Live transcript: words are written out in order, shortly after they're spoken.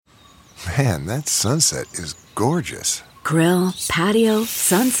Man, that sunset is gorgeous. Grill, patio,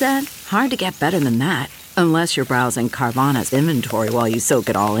 sunset. Hard to get better than that. Unless you're browsing Carvana's inventory while you soak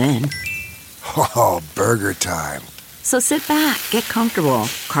it all in. Oh, burger time. So sit back, get comfortable.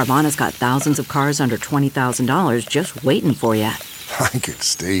 Carvana's got thousands of cars under $20,000 just waiting for you. I could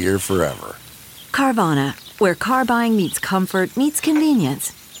stay here forever. Carvana, where car buying meets comfort meets convenience.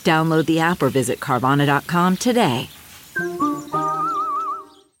 Download the app or visit Carvana.com today.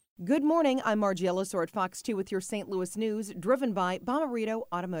 Good morning, I'm Margie Ellisor at Fox 2 with your St. Louis news, driven by Bomarito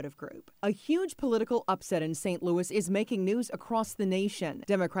Automotive Group. A huge political upset in St. Louis is making news across the nation.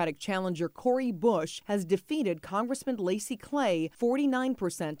 Democratic challenger Cori Bush has defeated Congressman Lacy Clay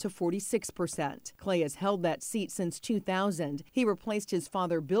 49% to 46%. Clay has held that seat since 2000. He replaced his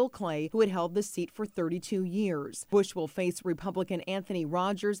father Bill Clay, who had held the seat for 32 years. Bush will face Republican Anthony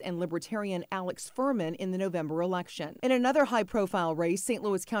Rogers and Libertarian Alex Furman in the November election. In another high-profile race, St.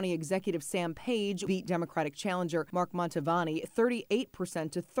 Louis County Executive Sam Page beat Democratic challenger Mark Mantovani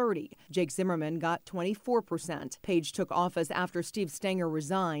 38% to 30%. Jake Zimmerman got 24%. Page took office after Steve Stenger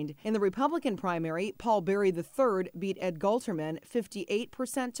resigned. In the Republican primary, Paul Berry III beat Ed Galterman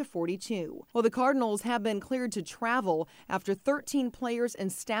 58% to 42%. Well, the Cardinals have been cleared to travel after 13 players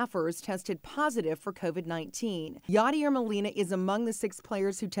and staffers tested positive for COVID-19. Yadier Molina is among the 6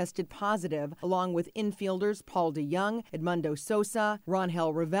 players who tested positive, along with infielders Paul DeJong, Edmundo Sosa,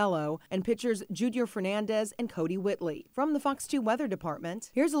 Rangel Rivera, and pitchers Junior Fernandez and Cody Whitley. From the Fox 2 Weather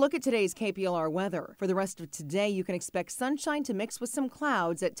Department, here's a look at today's KPLR weather. For the rest of today, you can expect sunshine to mix with some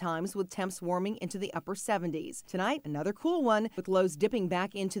clouds at times, with temps warming into the upper 70s. Tonight, another cool one, with lows dipping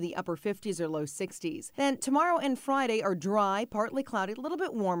back into the upper 50s or low 60s. Then tomorrow and Friday are dry, partly cloudy, a little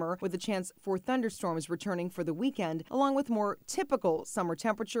bit warmer, with a chance for thunderstorms returning for the weekend, along with more typical summer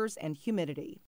temperatures and humidity.